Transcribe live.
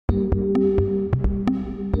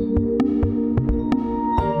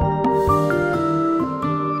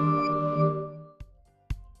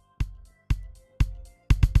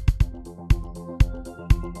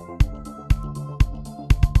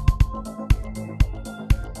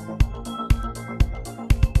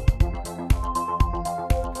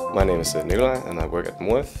My name is Nikolai and I work at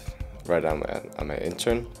MOEF. Right now I'm an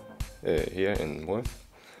intern here in MOEF,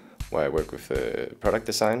 where I work with product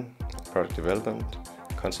design, product development,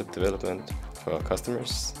 concept development for our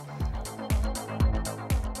customers.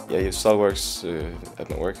 I use SOLIDWORks at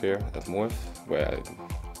my work here at MOEF, where I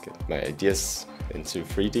get my ideas into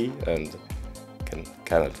 3D and can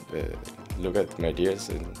kind of look at my ideas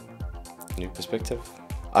in a new perspective.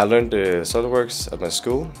 I learned SOLIDWORks at my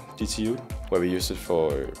school, DTU, where we use it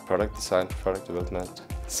for product design, product development.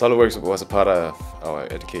 SOLIDWORks was a part of our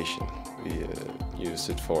education. We use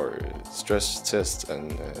it for stress tests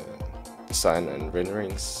and design and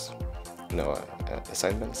renderings in our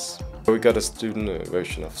assignments. We got a student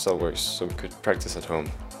version of SOLIDWORks so we could practice at home.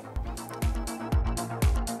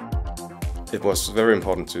 It was very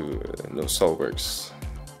important to know SOLIDWORks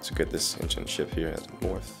to get this internship here at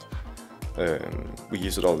MOEF. We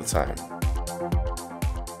use it all the time.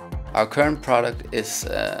 Our current product is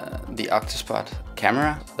the Octospot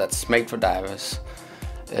camera that's made for divers.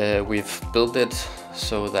 We've built it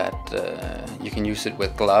so that you can use it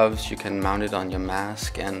with gloves, you can mount it on your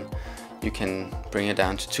mask, and you can bring it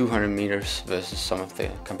down to 200 meters versus some of the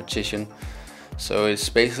competition. So it's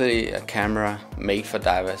basically a camera made for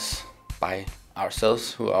divers by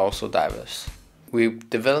ourselves, who are also divers. We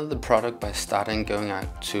developed the product by starting going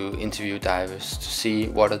out to interview divers to see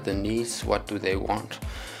what are the needs, what do they want,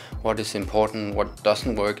 what is important, what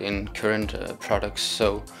doesn't work in current products.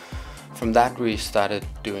 So from that we started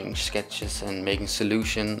doing sketches and making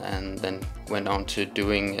solution, and then went on to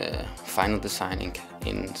doing final designing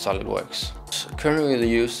in SOLIDWORks. Currently we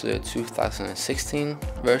use the 2016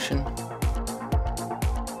 version.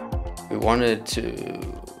 We wanted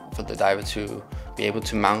for the diver to be able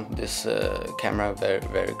to mount this camera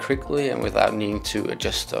very quickly and without needing to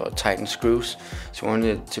adjust or tighten screws. So we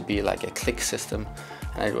wanted it to be like a click system,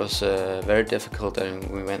 and it was very difficult, and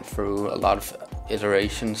we went through a lot of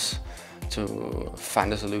iterations to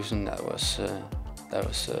find a solution that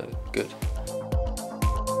was good.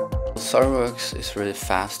 SOLIDWORks is really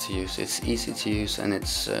fast to use, it's easy to use, and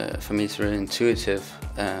it's for me it's really intuitive,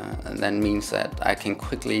 and that means that I can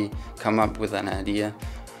quickly come up with an idea,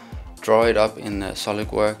 draw it up in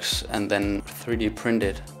SOLIDWORks, and then 3D print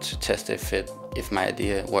it to test if my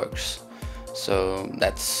idea works. So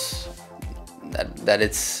that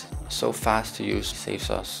it's so fast to use saves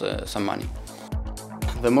us some money.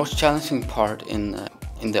 The most challenging part in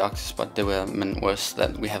the Octospot development was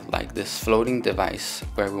that we have like this floating device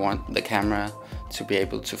where we want the camera to be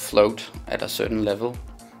able to float at a certain level,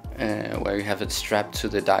 where you have it strapped to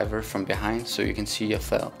the diver from behind so you can see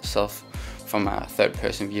yourself from a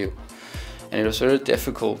third-person view. And it was very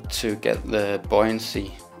difficult to get the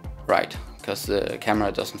buoyancy right, because the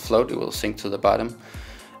camera doesn't float, it will sink to the bottom.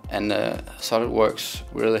 And SOLIDWORks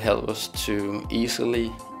really help us to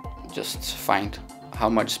easily just find how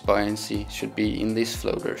much buoyancy should be in these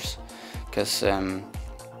floaters, because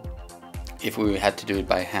if we had to do it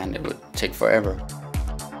by hand it would take forever.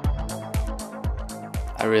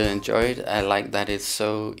 I really enjoy it. I like that it's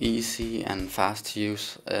so easy and fast to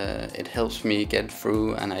use. It helps me get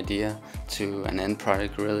through an idea to an end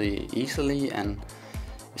product really easily, and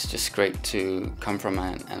it's just great to come from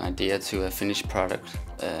an idea to a finished product.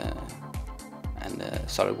 And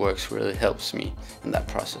SOLIDWORks really helps me in that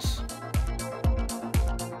process.